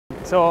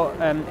So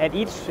at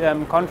each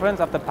conference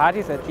of the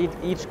parties, at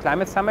each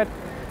climate summit,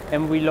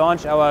 we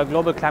launch our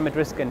Global Climate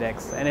Risk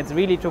Index. And it's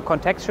really to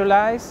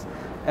contextualize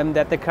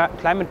that the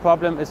climate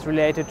problem is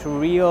related to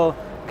real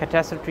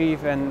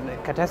catastrophes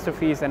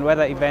and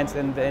weather events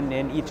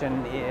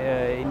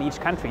in each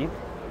country.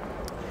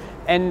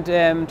 And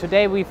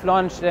today we've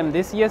launched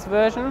this year's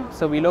version.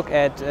 So we look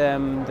at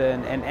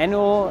an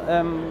annual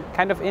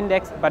kind of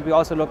index, but we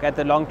also look at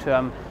the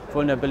long-term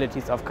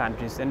vulnerabilities of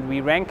countries. And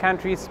we rank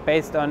countries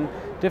based on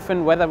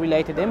different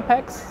weather-related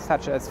impacts,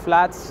 such as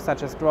floods,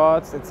 such as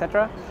droughts,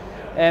 etc.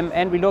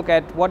 And we look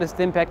at what is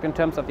the impact in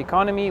terms of the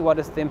economy, what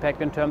is the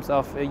impact in terms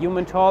of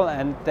human toll,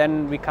 and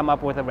then we come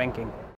up with a ranking.